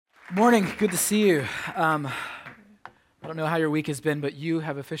Morning, good to see you. I don't know how your week has been, but you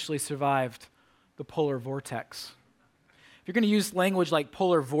have officially survived the polar vortex. If you're going to use language like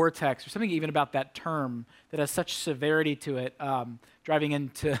polar vortex or something even about that term that has such severity to it, driving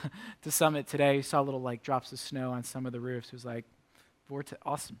into to Summit today, you saw little like drops of snow on some of the roofs. It was like, vortex,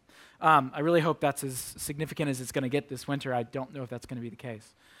 awesome. I really hope that's as significant as it's going to get this winter. I don't know if that's going to be the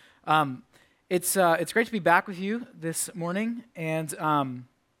case. It's great to be back with you this morning, and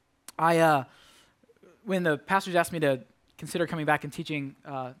when the pastors asked me to consider coming back and teaching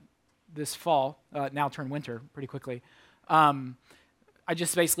this fall, now turned winter pretty quickly, I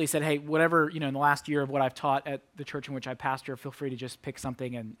just basically said, hey, whatever, in the last year of what I've taught at the church in which I pastor, feel free to just pick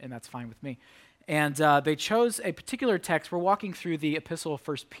something, and that's fine with me. And they chose a particular text. We're walking through the epistle of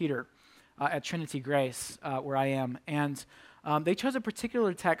 1 Peter at Trinity Grace, where I am, and they chose a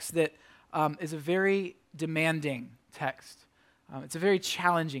particular text that is a very demanding text. It's a very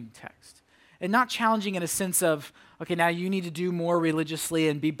challenging text. And not challenging in a sense of, okay, now you need to do more religiously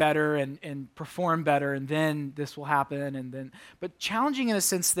and be better and perform better, and then this will happen, but challenging in a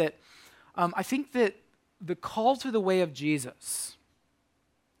sense that I think that the call to the way of Jesus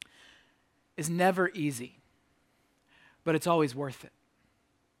is never easy, but it's always worth it.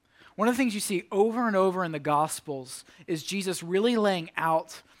 One of the things you see over and over in the Gospels is Jesus really laying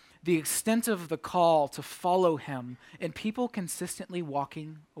out the extent of the call to follow him, and people consistently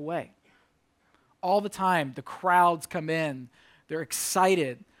walking away. All the time, the crowds come in, they're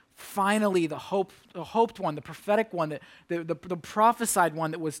excited. Finally, the hoped one, the prophetic one, the prophesied one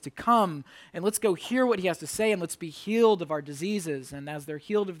that was to come, and let's go hear what he has to say, and let's be healed of our diseases. And as they're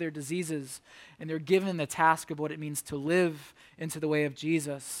healed of their diseases, and they're given the task of what it means to live into the way of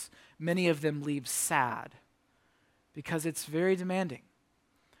Jesus, many of them leave sad, because it's very demanding.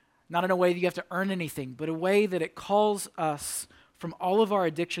 Not in a way that you have to earn anything, but a way that it calls us from all of our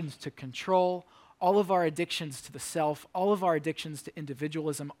addictions to control, all of our addictions to the self, all of our addictions to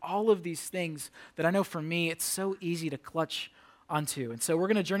individualism, all of these things that I know for me, it's so easy to clutch onto. And so we're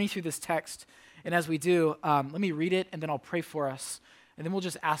going to journey through this text, and as we do, let me read it, and then I'll pray for us, and then we'll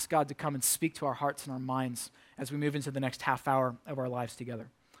just ask God to come and speak to our hearts and our minds as we move into the next half hour of our lives together.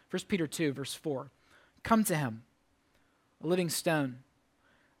 1 Peter 2, verse 4, "Come to him, a living stone,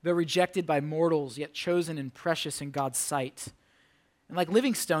 though rejected by mortals, yet chosen and precious in God's sight. And like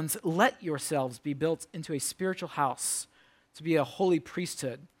living stones, let yourselves be built into a spiritual house, to be a holy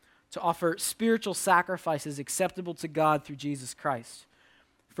priesthood, to offer spiritual sacrifices acceptable to God through Jesus Christ.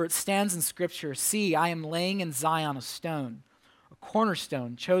 For it stands in Scripture, 'See, I am laying in Zion a stone, a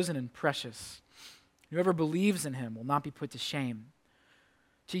cornerstone, chosen and precious. Whoever believes in him will not be put to shame.'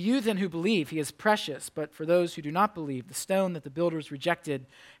 To you then who believe, he is precious, but for those who do not believe, the stone that the builders rejected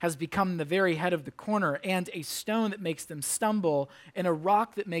has become the very head of the corner, and a stone that makes them stumble, and a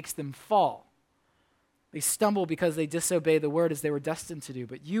rock that makes them fall. They stumble because they disobey the word as they were destined to do,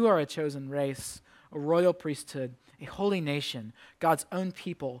 but you are a chosen race, a royal priesthood, a holy nation, God's own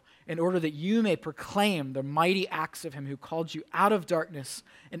people, in order that you may proclaim the mighty acts of him who called you out of darkness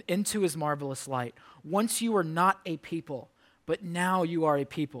and into his marvelous light. Once you were not a people, but now you are a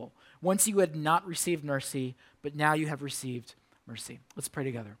people. Once you had not received mercy, but now you have received mercy." Let's pray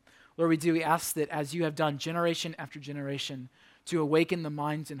together. Lord, we ask that as you have done generation after generation to awaken the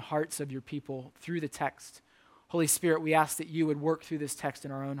minds and hearts of your people through the text, Holy Spirit, we ask that you would work through this text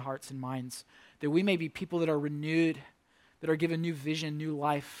in our own hearts and minds, that we may be people that are renewed, that are given new vision, new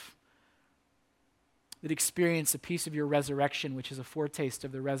life, that experience a piece of your resurrection, which is a foretaste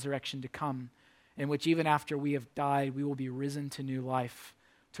of the resurrection to come, in which even after we have died, we will be risen to new life,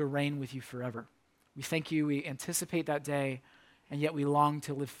 to reign with you forever. We thank you, we anticipate that day, and yet we long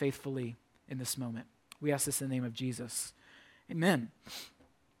to live faithfully in this moment. We ask this in the name of Jesus. Amen.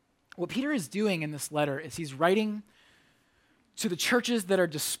 What Peter is doing in this letter is he's writing to the churches that are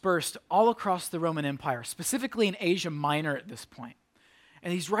dispersed all across the Roman Empire, specifically in Asia Minor at this point.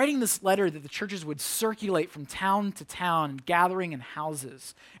 And he's writing this letter that the churches would circulate from town to town, gathering in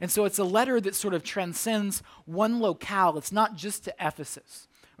houses. And so it's a letter that sort of transcends one locale. It's not just to Ephesus,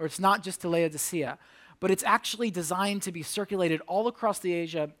 or it's not just to Laodicea, but it's actually designed to be circulated all across the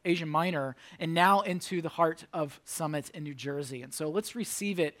Asia Minor, and now into the heart of Summit in New Jersey. And so let's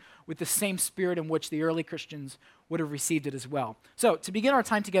receive it with the same spirit in which the early Christians would have received it as well. So to begin our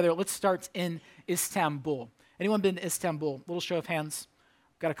time together, let's start in Istanbul. Anyone been to Istanbul? Little show of hands.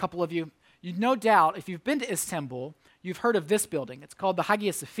 Got a couple of you. You no doubt, if you've been to Istanbul, you've heard of this building. It's called the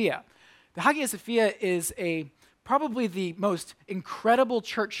Hagia Sophia. The Hagia Sophia is probably the most incredible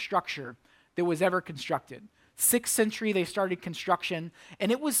church structure that was ever constructed. 6th century, they started construction,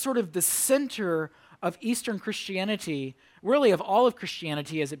 and it was sort of the center of Eastern Christianity, really of all of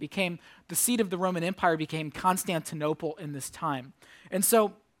Christianity, as it became the seat of the Roman Empire, became Constantinople in this time. And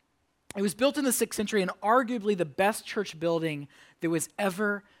so it was built in the 6th century and arguably the best church building that was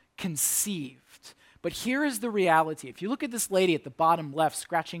ever conceived. But here is the reality. If you look at this lady at the bottom left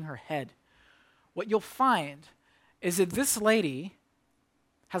scratching her head, what you'll find is that this lady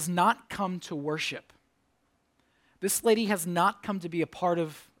has not come to worship. This lady has not come to be a part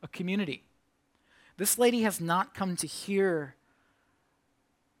of a community. This lady has not come to hear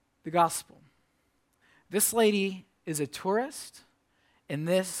the gospel. This lady is a tourist, and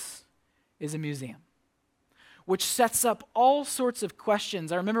this is a museum, which sets up all sorts of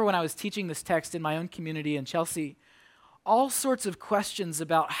questions. I remember when I was teaching this text in my own community in Chelsea, all sorts of questions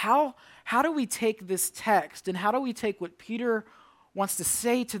about how do we take this text and how do we take what Peter wants to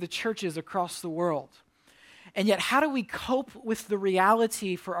say to the churches across the world, and yet how do we cope with the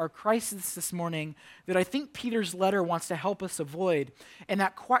reality for our crisis this morning that I think Peter's letter wants to help us avoid. And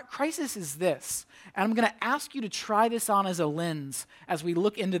that crisis is this, and I'm going to ask you to try this on as a lens as we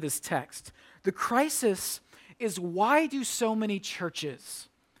look into this text. The crisis is, why do so many churches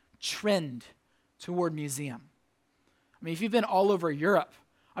trend toward museum? I mean, if you've been all over Europe,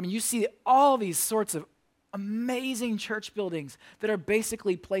 you see all these sorts of amazing church buildings that are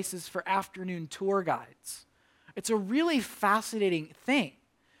basically places for afternoon tour guides. It's a really fascinating thing.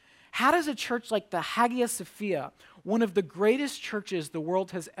 How does a church like the Hagia Sophia, one of the greatest churches the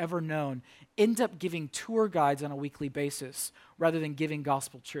world has ever known, end up giving tour guides on a weekly basis rather than giving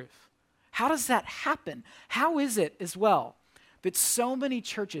gospel truth? How does that happen? How is it as well that so many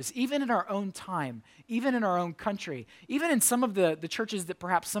churches, even in our own time, even in our own country, even in some of the churches that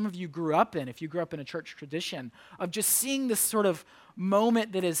perhaps some of you grew up in, if you grew up in a church tradition, of just seeing this sort of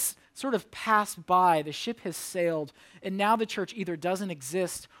moment that is sort of passed by, the ship has sailed, and now the church either doesn't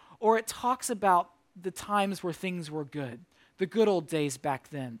exist or it talks about the times where things were good, the good old days back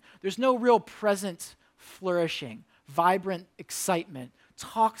then. There's no real present flourishing, vibrant excitement,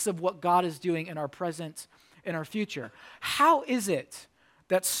 talks of what God is doing in our present, in our future. How is it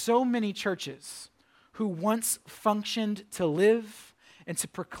that so many churches who once functioned to live and to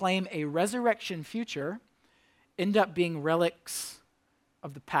proclaim a resurrection future end up being relics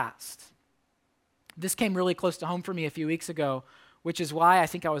of the past? This came really close to home for me a few weeks ago, which is why I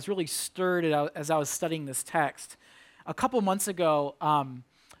think I was really stirred as I was studying this text. A couple months ago, I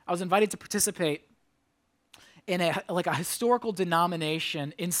was invited to participate in a historical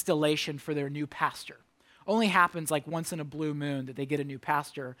denomination installation for their new pastor. Only happens like once in a blue moon that they get a new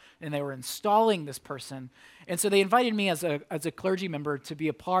pastor, and they were installing this person. And so they invited me as a clergy member to be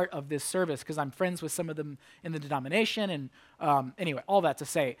a part of this service because I'm friends with some of them in the denomination. And anyway, all that to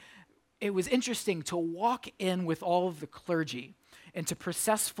say, it was interesting to walk in with all of the clergy and to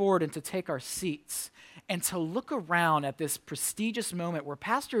process forward and to take our seats and to look around at this prestigious moment where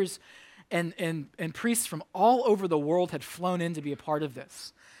pastors and priests from all over the world had flown in to be a part of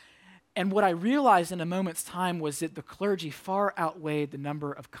this. And what I realized in a moment's time was that the clergy far outweighed the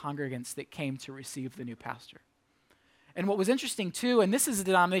number of congregants that came to receive the new pastor. And what was interesting too, and this is a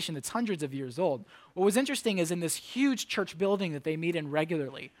denomination that's hundreds of years old, what was interesting is in this huge church building that they meet in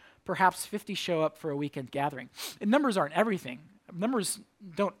regularly, perhaps 50 show up for a weekend gathering. And numbers aren't everything. Numbers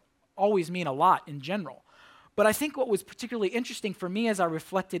don't always mean a lot in general. But I think what was particularly interesting for me as I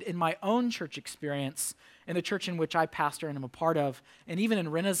reflected in my own church experience, in the church in which I pastor and am a part of, and even in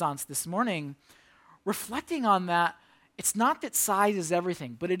Renaissance this morning, reflecting on that, it's not that size is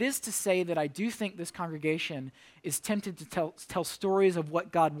everything, but it is to say that I do think this congregation is tempted to tell stories of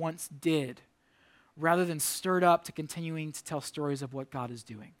what God once did, rather than stirred up to continuing to tell stories of what God is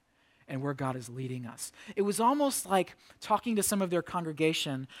doing and where God is leading us. It was almost like talking to some of their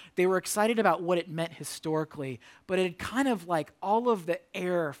congregation. They were excited about what it meant historically, but it had kind of like all of the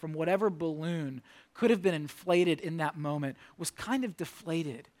air from whatever balloon could have been inflated in that moment was kind of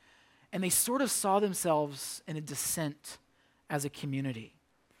deflated. And they sort of saw themselves in a descent as a community.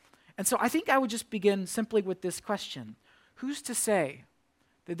 And so I think I would just begin simply with this question. Who's to say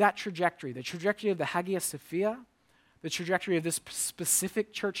that trajectory, the trajectory of the Hagia Sophia, the trajectory of this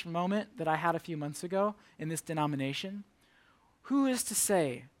specific church moment that I had a few months ago in this denomination, who is to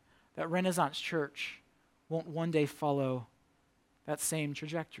say that Renaissance Church won't one day follow that same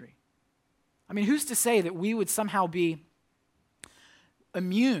trajectory? I mean, who's to say that we would somehow be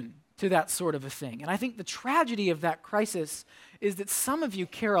immune to that sort of a thing? And I think the tragedy of that crisis is that some of you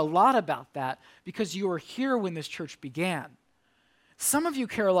care a lot about that because you were here when this church began. Some of you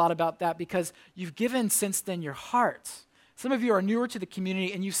care a lot about that because you've given since then your hearts. Some of you are newer to the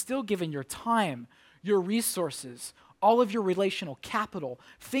community and you've still given your time, your resources, all of your relational capital,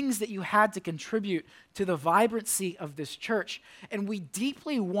 things that you had to contribute to the vibrancy of this church. And we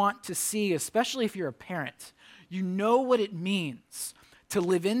deeply want to see, especially if you're a parent, you know what it means to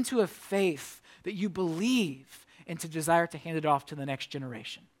live into a faith that you believe and to desire to hand it off to the next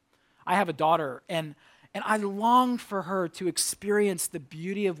generation. I have a daughter, and I long for her to experience the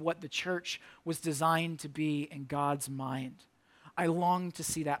beauty of what the church was designed to be in God's mind. I long to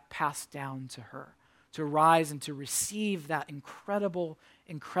see that passed down to her, to rise and to receive that incredible,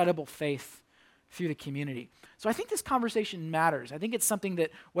 incredible faith through the community. So I think this conversation matters. I think it's something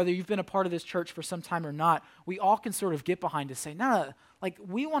that whether you've been a part of this church for some time or not, we all can sort of get behind to say, no, like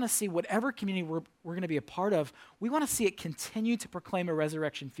we want to see whatever community we're going to be a part of, we want to see it continue to proclaim a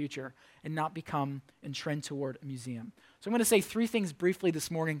resurrection future and not become and trend toward a museum. So I'm going to say three things briefly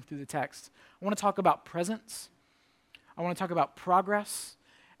this morning through the text. I want to talk about presence, I want to talk about progress,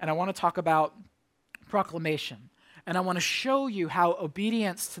 and I want to talk about proclamation. And I want to show you how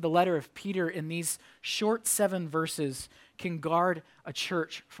obedience to the letter of Peter in these short 7 verses can guard a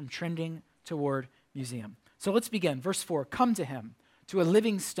church from trending toward museum. So let's begin. Verse 4, come to him, to a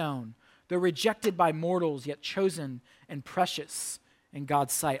living stone, though rejected by mortals, yet chosen and precious in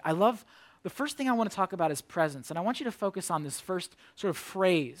God's sight. I love, the first thing I want to talk about is presence. And I want you to focus on this first sort of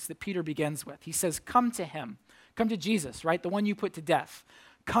phrase that Peter begins with. He says, come to him. Come to Jesus, right? The one you put to death.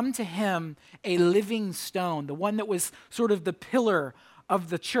 Come to him, a living stone, the one that was sort of the pillar of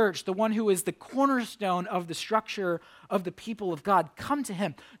the church, the one who is the cornerstone of the structure of the people of God. Come to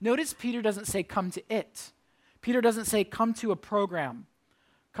him. Notice Peter doesn't say come to it. Peter doesn't say come to a program,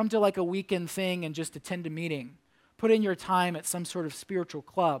 come to like a weekend thing and just attend a meeting. Put in your time at some sort of spiritual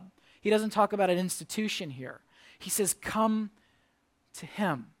club. He doesn't talk about an institution here. He says come to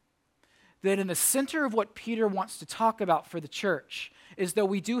him. That in the center of what Peter wants to talk about for the church is though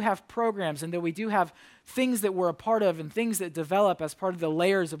we do have programs and though we do have things that we're a part of and things that develop as part of the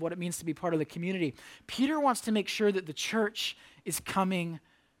layers of what it means to be part of the community, Peter wants to make sure that the church is coming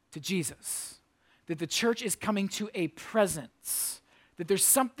to Jesus, that the church is coming to a presence, that there's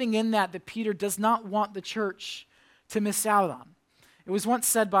something in that Peter does not want the church to miss out on. It was once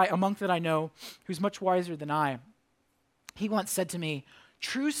said by a monk that I know who's much wiser than I. He once said to me,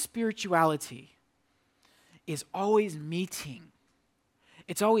 true spirituality is always meeting.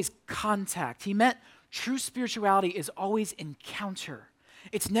 It's always contact. He meant true spirituality is always encounter.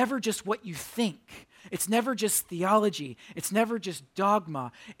 It's never just what you think. It's never just theology. It's never just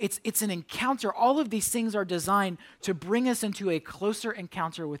dogma. It's an encounter. All of these things are designed to bring us into a closer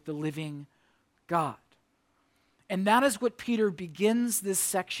encounter with the living God. And that is what Peter begins this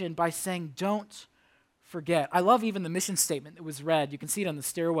section by saying, don't forget. I love even the mission statement that was read. You can see it on the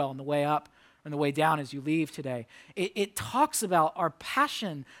stairwell on the way up and the way down as you leave today. It talks about our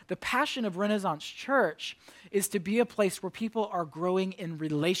passion. The passion of Renaissance Church is to be a place where people are growing in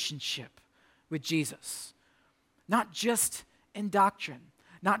relationship with Jesus. Not just in doctrine,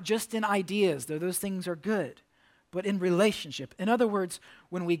 not just in ideas, though those things are good, but in relationship. In other words,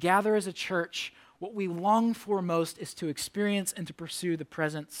 when we gather as a church, what we long for most is to experience and to pursue the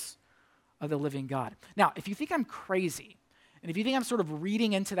presence of the living God. Now, if you think I'm crazy, and if you think I'm sort of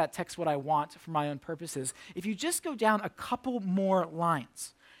reading into that text what I want for my own purposes, if you just go down a couple more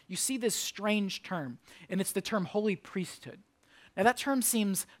lines, you see this strange term, and it's the term holy priesthood. Now, that term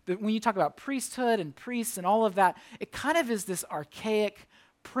seems, that when you talk about priesthood and priests and all of that, it kind of is this archaic,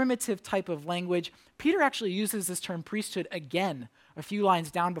 primitive type of language. Peter actually uses this term priesthood again a few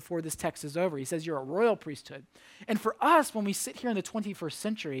lines down before this text is over. He says you're a royal priesthood. And for us, when we sit here in the 21st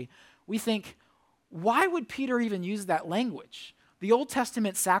century, we think, why would Peter even use that language? The Old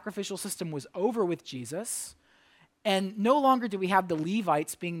Testament sacrificial system was over with Jesus, and no longer do we have the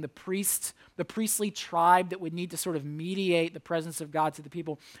Levites being the priests, the priestly tribe that would need to sort of mediate the presence of God to the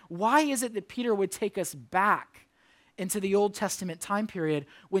people. Why is it that Peter would take us back into the Old Testament time period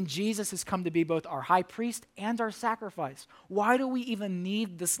when Jesus has come to be both our high priest and our sacrifice? Why do we even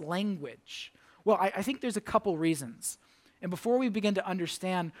need this language? Well, I think there's a couple reasons. And before we begin to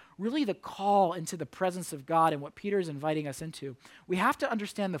understand really the call into the presence of God and what Peter is inviting us into, we have to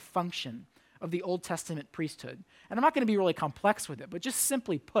understand the function of the Old Testament priesthood. And I'm not going to be really complex with it, but just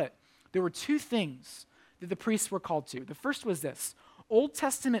simply put, there were 2 things that the priests were called to. The first was this: Old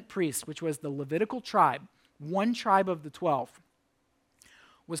Testament priests, which was the Levitical tribe, one tribe of the 12,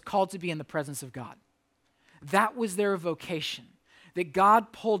 was called to be in the presence of God. That was their vocation, that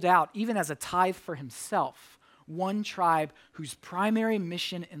God pulled out, even as a tithe for himself, one tribe whose primary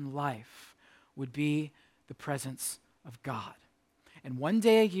mission in life would be the presence of God. And one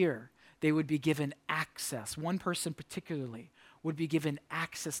day a year, they would be given access. One person particularly would be given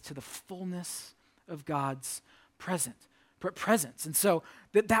access to the fullness of God's presence. And so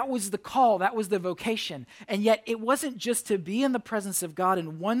that was the call, that was the vocation. And yet it wasn't just to be in the presence of God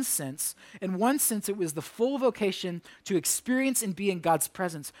in one sense. In one sense, it was the full vocation to experience and be in God's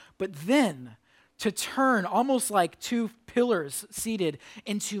presence. But then to turn almost like two pillars seated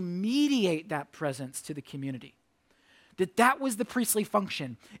and to mediate that presence to the community. That was the priestly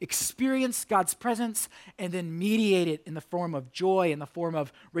function. Experience God's presence and then mediate it in the form of joy, in the form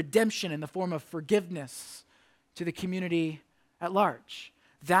of redemption, in the form of forgiveness to the community at large.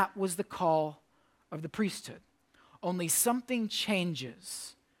 That was the call of the priesthood. Only something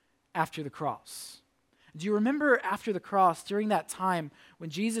changes after the cross. Do you remember after the cross, during that time when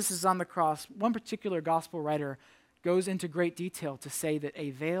Jesus is on the cross, one particular gospel writer goes into great detail to say that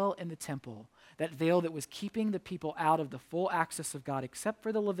a veil in the temple, that veil that was keeping the people out of the full access of God, except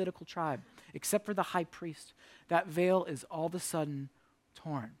for the Levitical tribe, except for the high priest, that veil is all of a sudden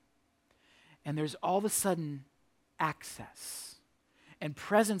torn. And there's all of a sudden access. And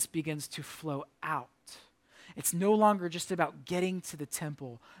presence begins to flow out. It's no longer just about getting to the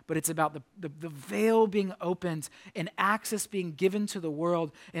temple, but it's about the veil being opened and access being given to the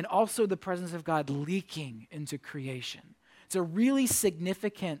world, and also the presence of God leaking into creation. It's a really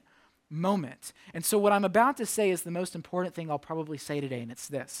significant moment. And so what I'm about to say is the most important thing I'll probably say today, and it's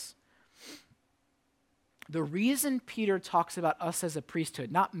this. The reason Peter talks about us as a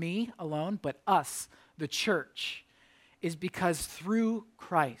priesthood, not me alone, but us, the church, is because through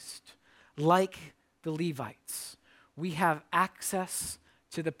Christ, like the Levites, we have access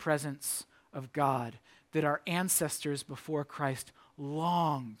to the presence of God that our ancestors before Christ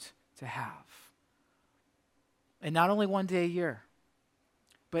longed to have. And not only one day a year,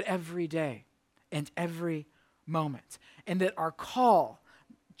 but every day and every moment. And that our call,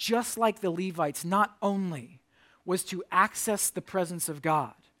 just like the Levites, not only was to access the presence of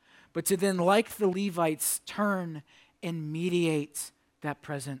God, but to then, like the Levites, turn and mediate that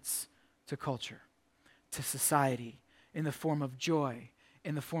presence to culture, to society, in the form of joy,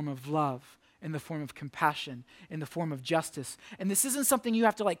 in the form of love, in the form of compassion, in the form of justice. And this isn't something you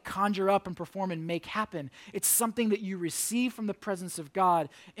have to like conjure up and perform and make happen. It's something that you receive from the presence of God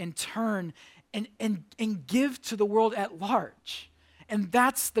and turn and give to the world at large. And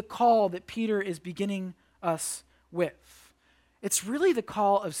that's the call that Peter is beginning us with. It's really the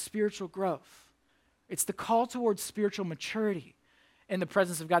call of spiritual growth. It's the call towards spiritual maturity in the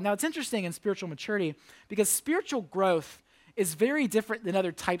presence of God. Now, it's interesting in spiritual maturity because spiritual growth is very different than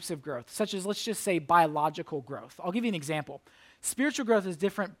other types of growth, such as, let's just say, biological growth. I'll give you an example. Spiritual growth is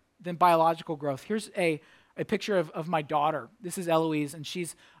different than biological growth. Here's a picture of my daughter. This is Eloise, and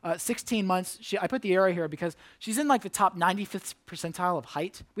she's 16 months. I put the arrow here because she's in like the top 95th percentile of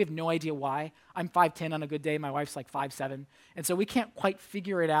height. We have no idea why. I'm 5'10" on a good day. My wife's like 5'7". And so we can't quite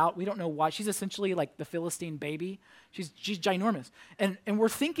figure it out. We don't know why. She's essentially like the Philistine baby. She's ginormous. And we're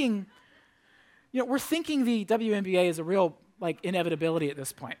thinking, the WNBA is a real like inevitability at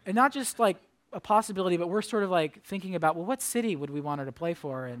this point. And not just like a possibility, but we're sort of like thinking about, well, what city would we want her to play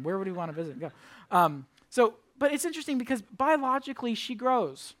for and where would we want to visit and go? But it's interesting because biologically she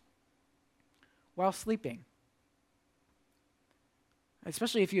grows while sleeping.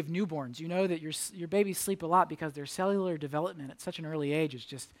 Especially if you have newborns, you know that your babies sleep a lot because their cellular development at such an early age is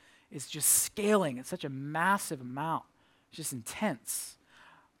just scaling at such a massive amount. It's just intense.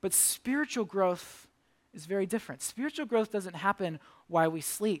 But spiritual growth is very different. Spiritual growth doesn't happen while we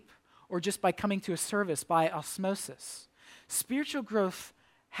sleep or just by coming to a service by osmosis. Spiritual growth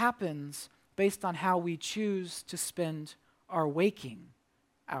happens based on how we choose to spend our waking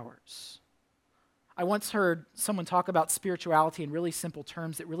hours. I once heard someone talk about spirituality in really simple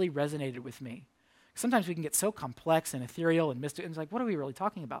terms that really resonated with me. Sometimes we can get so complex and ethereal and mystical, and it's like, what are we really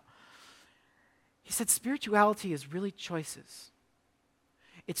talking about? He said spirituality is really choices.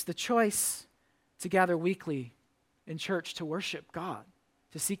 It's the choice to gather weekly in church to worship God,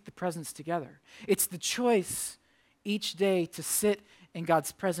 to seek the presence together. It's the choice each day to sit in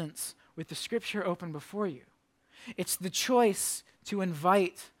God's presence with the scripture open before you. It's the choice to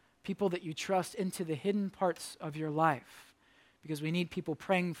invite people that you trust into the hidden parts of your life, because we need people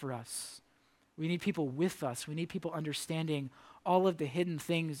praying for us. We need people with us. We need people understanding all of the hidden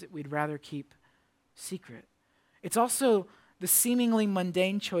things that we'd rather keep secret. It's also the seemingly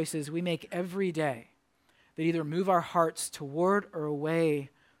mundane choices we make every day that either move our hearts toward or away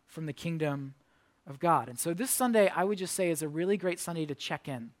from the kingdom of God. And so this Sunday, I would just say, is a really great Sunday to check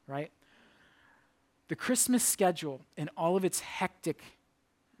in, right? The Christmas schedule in all of its hectic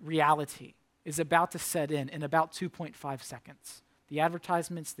reality is about to set in about 2.5 seconds. The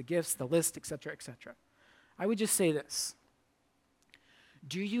advertisements, the gifts, the list, et cetera, et cetera. I would just say this.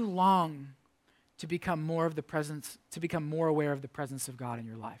 Do you long to become more aware of the presence of God in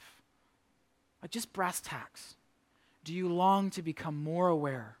your life? Like just brass tacks. Do you long to become more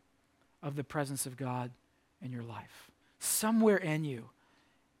aware of the presence of God in your life? Somewhere in you,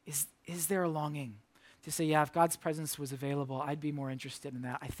 is there a longing to say, yeah, if God's presence was available, I'd be more interested in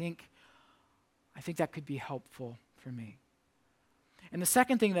that. I think that could be helpful for me. And the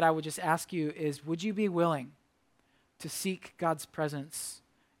second thing that I would just ask you is, would you be willing to seek God's presence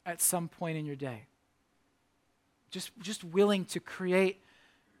at some point in your day? Just willing to create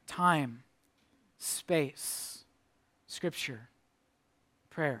time, space, scripture,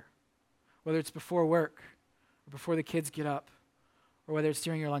 prayer, whether it's before work or before the kids get up, or whether it's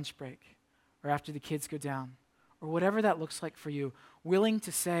during your lunch break or after the kids go down, or whatever that looks like for you, willing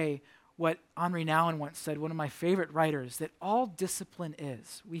to say what Henri Nouwen once said, one of my favorite writers, that all discipline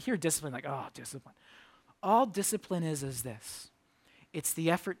is. We hear discipline like, oh, discipline. All discipline is this. It's the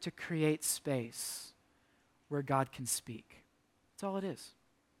effort to create space where God can speak. That's all it is.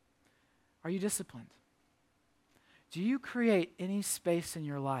 Are you disciplined? Do you create any space in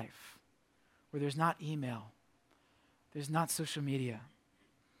your life where there's not email, there's not social media,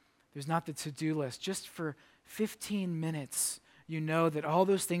 there's not the to-do list? Just for 15 minutes, you know that all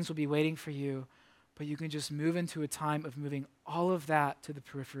those things will be waiting for you, but you can just move into a time of moving all of that to the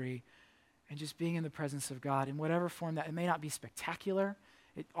periphery and just being in the presence of God in whatever form that. It may not be spectacular.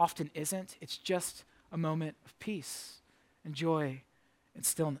 It often isn't. It's just a moment of peace and joy and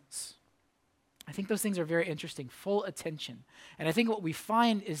stillness. I think those things are very interesting, full attention. And I think what we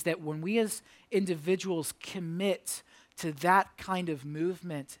find is that when we as individuals commit to that kind of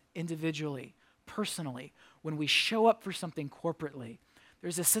movement individually, personally, when we show up for something corporately,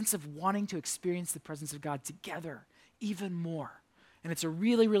 there's a sense of wanting to experience the presence of God together even more. And it's a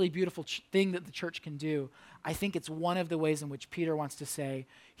really, really beautiful thing that the church can do. I think it's one of the ways in which Peter wants to say,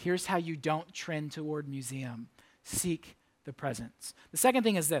 here's how you don't trend toward museum. Seek the presence. The second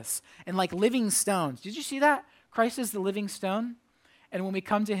thing is this, and like living stones. Did you see that? Christ is the living stone. And when we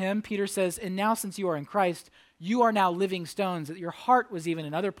come to him, Peter says, and now since you are in Christ, you are now living stones. That your heart was even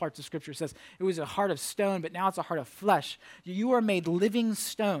in other parts of Scripture says it was a heart of stone, but now it's a heart of flesh. You are made living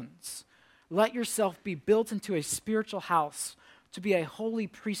stones. Let yourself be built into a spiritual house to be a holy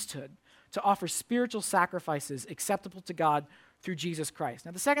priesthood, to offer spiritual sacrifices acceptable to God through Jesus Christ.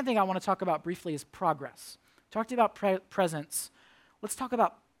 Now, the second thing I want to talk about briefly is progress. Talked about presence. Let's talk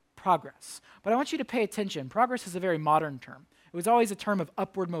about progress. But I want you to pay attention. Progress is a very modern term. It was always a term of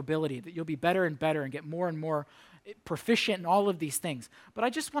upward mobility, that you'll be better and better and get more and more proficient in all of these things. But I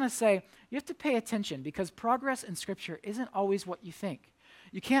just want to say, you have to pay attention because progress in Scripture isn't always what you think.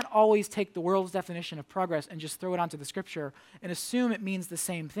 You can't always take the world's definition of progress and just throw it onto the Scripture and assume it means the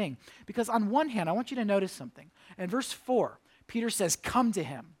same thing. Because on one hand, I want you to notice something. In verse 4, Peter says, come to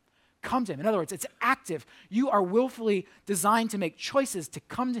him. Come to him. In other words, it's active. You are willfully designed to make choices to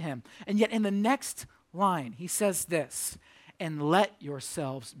come to him. And yet in the next line, he says this, and let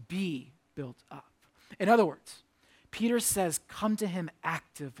yourselves be built up. In other words, Peter says, come to him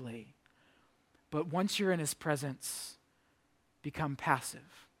actively. But once you're in his presence, become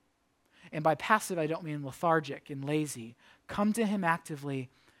passive. And by passive, I don't mean lethargic and lazy. Come to him actively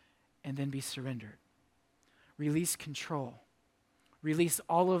and then be surrendered. Release control. Release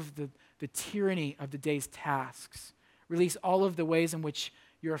all of the tyranny of the day's tasks. Release all of the ways in which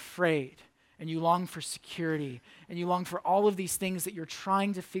you're afraid and you long for security and you long for all of these things that you're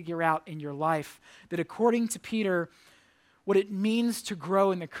trying to figure out in your life. That according to Peter, what it means to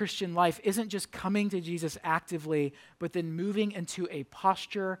grow in the Christian life isn't just coming to Jesus actively, but then moving into a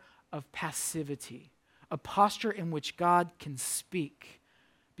posture of passivity, a posture in which God can speak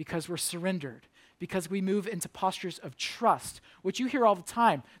because we're surrendered, because we move into postures of trust, which you hear all the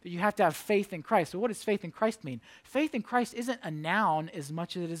time, that you have to have faith in Christ. So what does faith in Christ mean? Faith in Christ isn't a noun as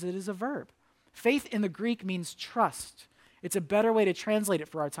much as it is a verb. Faith in the Greek means trust. It's a better way to translate it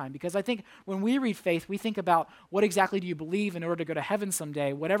for our time, because I think when we read faith, we think about what exactly do you believe in order to go to heaven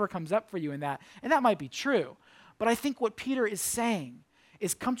someday, whatever comes up for you in that, and that might be true. But I think what Peter is saying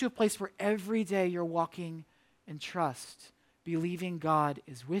is come to a place where every day you're walking in trust, believing God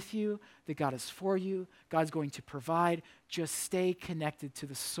is with you, that God is for you, God's going to provide. Just stay connected to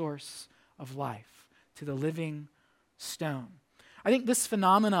the source of life, to the living stone. I think this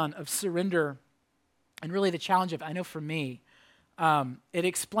phenomenon of surrender, and really the challenge of, I know for me, it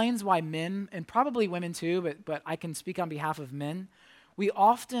explains why men, and probably women too, but I can speak on behalf of men, we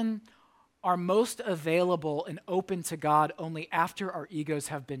often are most available and open to God only after our egos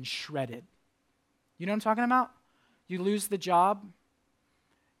have been shredded. You know what I'm talking about? You lose the job,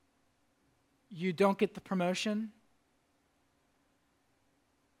 you don't get the promotion,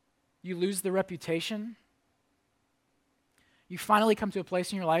 you lose the reputation. You finally come to a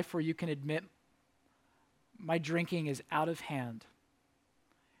place in your life where you can admit, my drinking is out of hand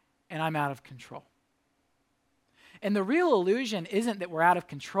and I'm out of control. And the real illusion isn't that we're out of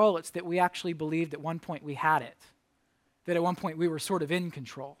control, it's that we actually believed at one point we had it, that at one point we were sort of in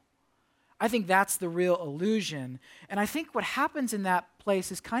control. I think that's the real illusion. And I think what happens in that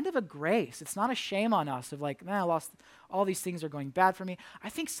place is kind of a grace. It's not a shame on us of like, man, I lost, all these things are going bad for me. I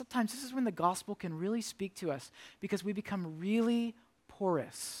think sometimes this is when the gospel can really speak to us because we become really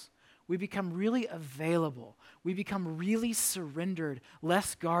porous. We become really available. We become really surrendered,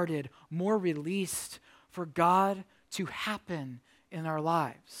 less guarded, more released for God to happen in our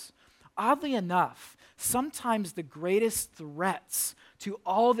lives. Oddly enough, sometimes the greatest threats to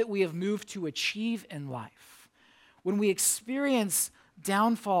all that we have moved to achieve in life, when we experience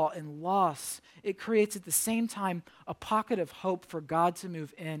downfall and loss, it creates at the same time a pocket of hope for God to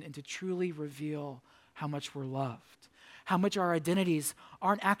move in and to truly reveal how much we're loved, how much our identities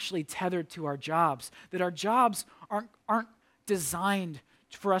aren't actually tethered to our jobs, that our jobs aren't designed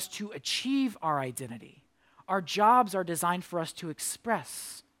for us to achieve our identity. Our jobs are designed for us to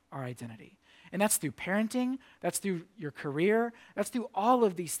express our identity. And that's through parenting, that's through your career, that's through all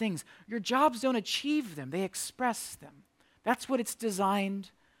of these things. Your jobs don't achieve them, they express them. That's what it's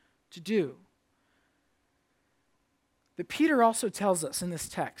designed to do. But Peter also tells us in this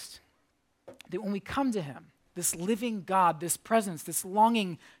text that when we come to him, this living God, this presence, this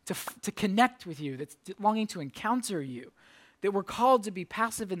longing to connect with you, that's longing to encounter you, that we're called to be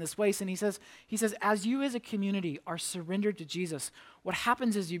passive in this way. And he says, as you as a community are surrendered to Jesus, what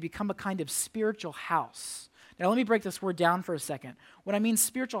happens is you become a kind of spiritual house. Now let me break this word down for a second. When I mean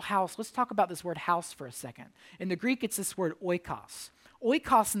spiritual house, let's talk about this word house for a second. In the Greek, it's this word oikos.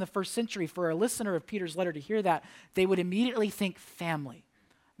 Oikos in the first century, for a listener of Peter's letter to hear that, they would immediately think family,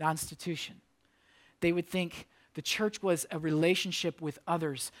 not institution. They would think the church was a relationship with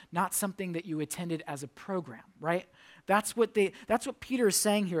others, not something that you attended as a program, right? That's what Peter is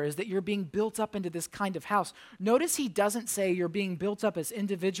saying here, is that you're being built up into this kind of house. Notice he doesn't say you're being built up as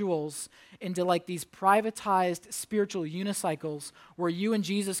individuals into like these privatized spiritual unicycles where you and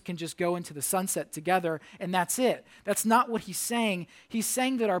Jesus can just go into the sunset together and that's it. That's not what he's saying. He's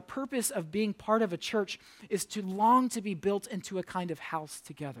saying that our purpose of being part of a church is to long to be built into a kind of house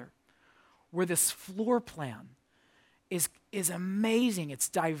together, where this floor plan is amazing. It's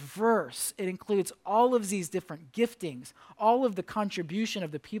diverse. It includes all of these different giftings, all of the contribution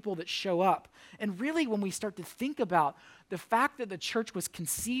of the people that show up. And really, when we start to think about the fact that the church was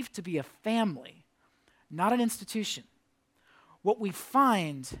conceived to be a family, not an institution, what we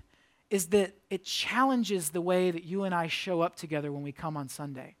find is that it challenges the way that you and I show up together when we come on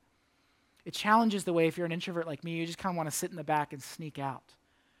Sunday. It challenges the way, if you're an introvert like me, you just kind of want to sit in the back and sneak out.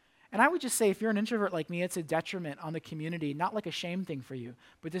 And I would just say, if you're an introvert like me, it's a detriment on the community, not like a shame thing for you,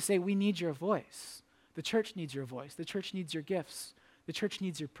 but to say, we need your voice. The church needs your voice. The church needs your gifts. The church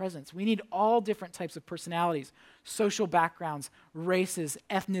needs your presence. We need all different types of personalities, social backgrounds, races,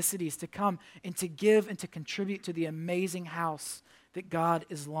 ethnicities to come and to give and to contribute to the amazing house that God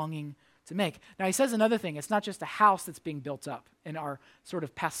is longing to make. Now, he says another thing. It's not just a house that's being built up in our sort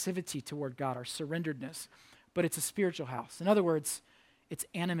of passivity toward God, our surrenderedness, but it's a spiritual house. In other words, it's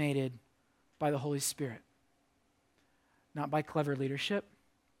animated by the Holy Spirit, not by clever leadership,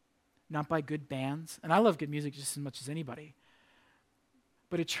 not by good bands. And I love good music just as much as anybody.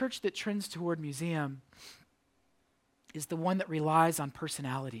 But a church that trends toward museum is the one that relies on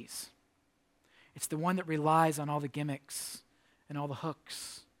personalities. It's the one that relies on all the gimmicks and all the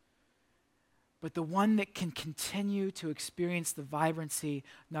hooks. But the one that can continue to experience the vibrancy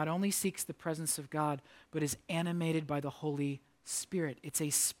not only seeks the presence of God, but is animated by the Holy Spirit. It's a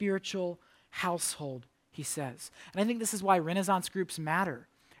spiritual household, he says. And I think this is why Renaissance groups matter.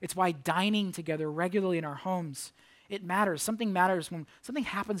 It's why dining together regularly in our homes, it matters. Something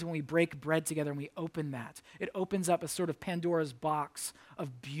happens when we break bread together and we open that. It opens up a sort of Pandora's box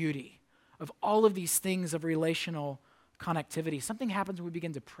of beauty, of all of these things of relational connectivity. Something happens when we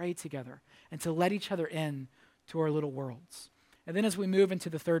begin to pray together and to let each other in to our little worlds. And then as we move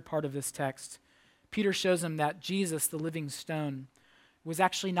into the third part of this text, Peter shows him that Jesus, the living stone, was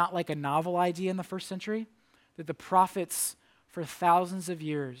actually not like a novel idea in the first century, that the prophets for thousands of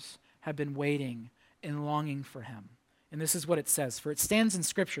years have been waiting and longing for him. And this is what it says, for it stands in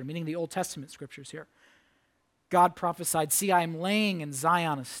Scripture, meaning the Old Testament Scriptures here. God prophesied, "See, I am laying in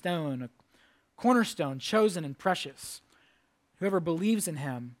Zion a stone, a cornerstone, chosen and precious. Whoever believes in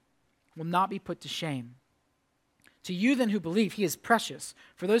him will not be put to shame. To you then who believe, he is precious.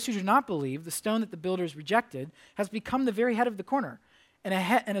 For those who do not believe, the stone that the builders rejected has become the very head of the corner,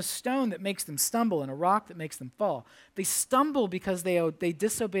 and a stone that makes them stumble, and a rock that makes them fall. They stumble because they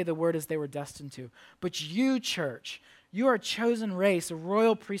disobey the word as they were destined to. But you, church, you are a chosen race, a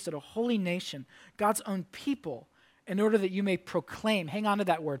royal priesthood, a holy nation, God's own people, in order that you may proclaim, hang on to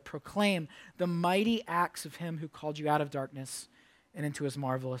that word, proclaim the mighty acts of him who called you out of darkness and into his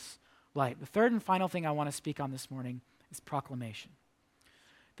marvelous light. The third and final thing I want to speak on this morning is proclamation.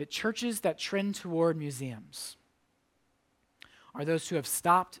 That churches that trend toward museums are those who have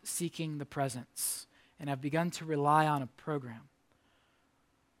stopped seeking the presence and have begun to rely on a program.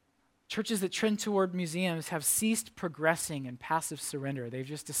 Churches that trend toward museums have ceased progressing in passive surrender. They've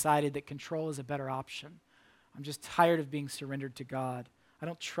just decided that control is a better option. I'm just tired of being surrendered to God. I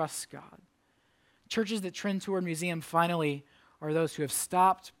don't trust God. Churches that trend toward museum, finally, are those who have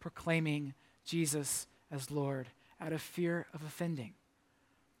stopped proclaiming Jesus as Lord out of fear of offending.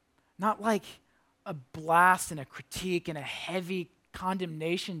 Not like a blast and a critique and a heavy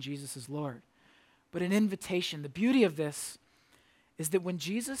condemnation, Jesus is Lord, but an invitation. The beauty of this is that when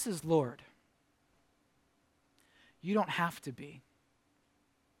Jesus is Lord, you don't have to be.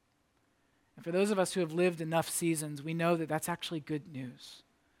 And for those of us who have lived enough seasons, we know that that's actually good news.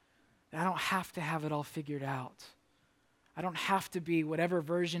 That I don't have to have it all figured out. I don't have to be whatever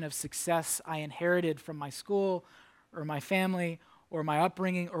version of success I inherited from my school or my family or my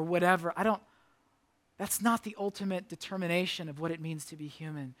upbringing or whatever. That's not the ultimate determination of what it means to be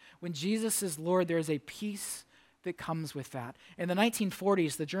human. When Jesus is Lord, there is a peace that comes with that. In the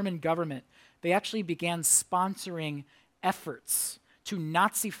 1940s, the German government, they actually began sponsoring efforts to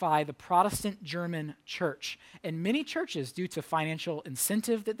Nazify the Protestant German church. And many churches, due to financial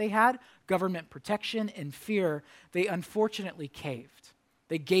incentive that they had, government protection, and fear, they unfortunately caved.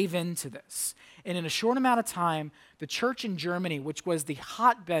 They gave in to this. And in a short amount of time, the church in Germany, which was the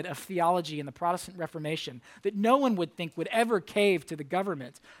hotbed of theology in the Protestant Reformation, that no one would think would ever cave to the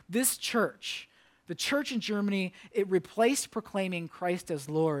government, this church, the church in Germany, it replaced proclaiming Christ as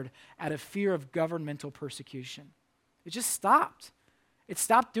Lord out of fear of governmental persecution. It just stopped. It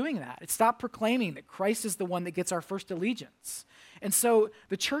stopped doing that. It stopped proclaiming that Christ is the one that gets our first allegiance. And so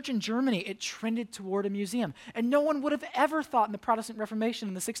the church in Germany, it trended toward a museum. And no one would have ever thought in the Protestant Reformation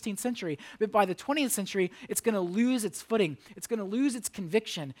in the 16th century that by the 20th century, it's going to lose its footing, it's going to lose its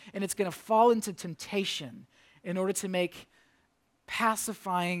conviction, and it's going to fall into temptation in order to make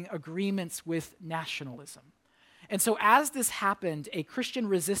pacifying agreements with nationalism. And so as this happened, a Christian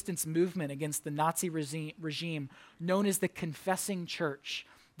resistance movement against the Nazi regime known as the Confessing Church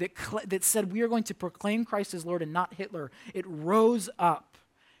that said we are going to proclaim Christ as Lord and not Hitler, it rose up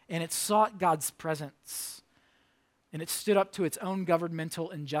and it sought God's presence. And it stood up to its own governmental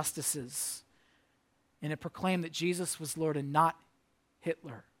injustices. And it proclaimed that Jesus was Lord and not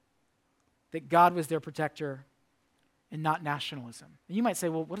Hitler. That God was their protector and not nationalism. And you might say,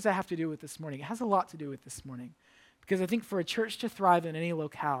 well, what does that have to do with this morning? It has a lot to do with this morning. Because I think for a church to thrive in any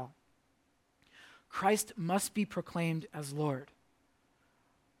locale, Christ must be proclaimed as Lord.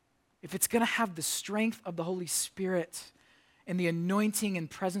 If it's going to have the strength of the Holy Spirit and the anointing and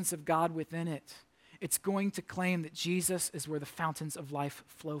presence of God within it, it's going to claim that Jesus is where the fountains of life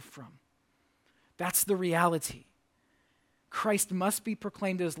flow from. That's the reality. Christ must be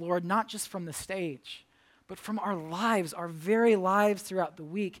proclaimed as Lord, not just from the stage, but from our lives, our very lives throughout the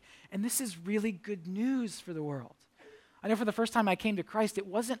week. And this is really good news for the world. I know for the first time I came to Christ, it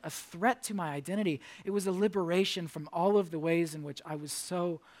wasn't a threat to my identity. It was a liberation from all of the ways in which I was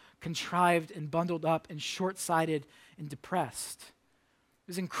so contrived and bundled up and short-sighted and depressed. It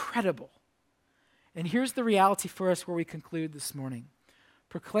was incredible. And here's the reality for us where we conclude this morning.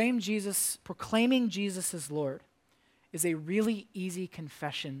 Proclaiming Jesus as Lord is a really easy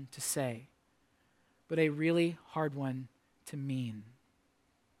confession to say, but a really hard one to mean.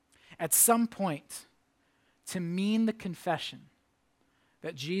 At some point, to mean the confession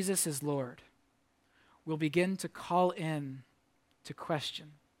that Jesus is Lord, we'll begin to call in to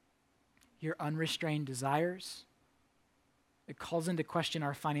question your unrestrained desires. It calls into question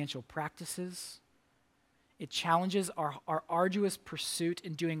our financial practices. It challenges our arduous pursuit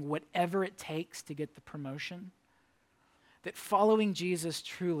in doing whatever it takes to get the promotion. That following Jesus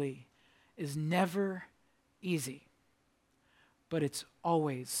truly is never easy, but it's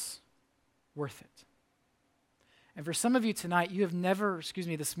always worth it. And for some of you tonight,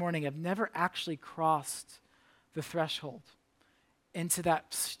 this morning, have never actually crossed the threshold into that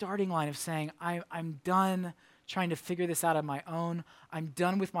starting line of saying, I'm done trying to figure this out on my own. I'm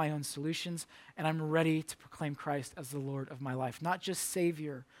done with my own solutions, and I'm ready to proclaim Christ as the Lord of my life. Not just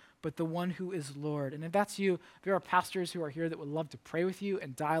Savior, but the one who is Lord. And if that's you, there are pastors who are here that would love to pray with you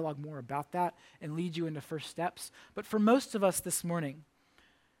and dialogue more about that and lead you into first steps. But for most of us this morning,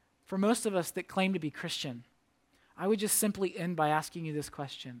 for most of us that claim to be Christian, I would just simply end by asking you this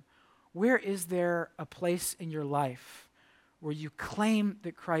question. Where is there a place in your life where you claim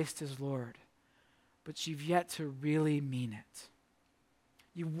that Christ is Lord, but you've yet to really mean it?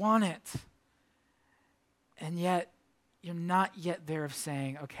 You want it, and yet you're not yet there of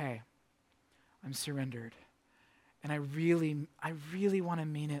saying, okay, I'm surrendered. And I really want to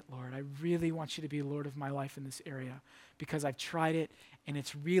mean it, Lord. I really want you to be Lord of my life in this area because I've tried it and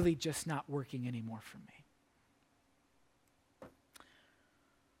it's really just not working anymore for me.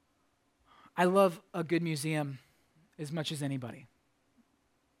 I love a good museum as much as anybody.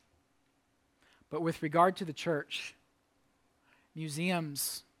 But with regard to the church,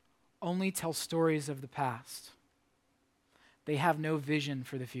 museums only tell stories of the past. They have no vision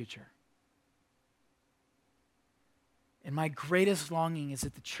for the future. And my greatest longing is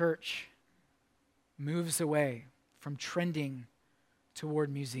that the church moves away from trending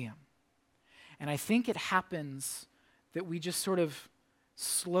toward museum. And I think it happens that we just sort of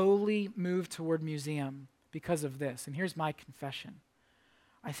slowly move toward museum because of this. And here's my confession.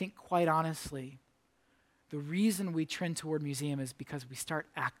 I think, quite honestly, the reason we trend toward museum is because we start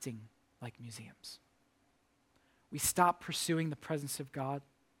acting like museums. We stop pursuing the presence of God.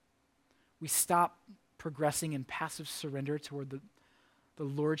 We stop progressing in passive surrender toward the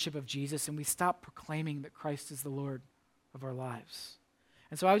lordship of Jesus, and we stop proclaiming that Christ is the Lord of our lives.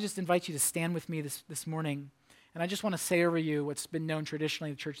 And so I would just invite you to stand with me this morning, and I just want to say over you what's been known traditionally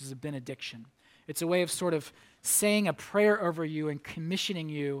in the church as a benediction. It's a way of sort of saying a prayer over you and commissioning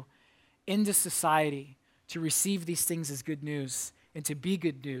you into society to receive these things as good news and to be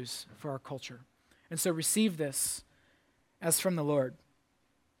good news for our culture. And so receive this as from the Lord.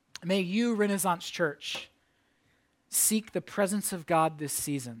 May you, Renaissance Church, seek the presence of God this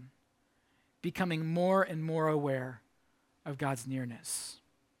season, becoming more and more aware of God's nearness.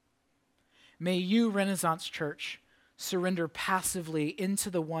 May you, Renaissance Church, surrender passively into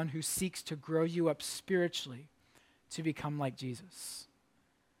the one who seeks to grow you up spiritually to become like Jesus.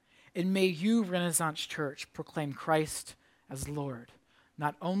 And may you, Renaissance Church, proclaim Christ as Lord,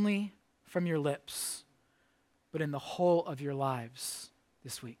 not only from your lips, but in the whole of your lives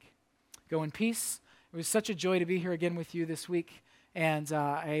this week. Go in peace. It was such a joy to be here again with you this week, and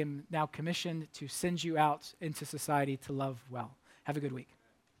I am now commissioned to send you out into society to love well. Have a good week.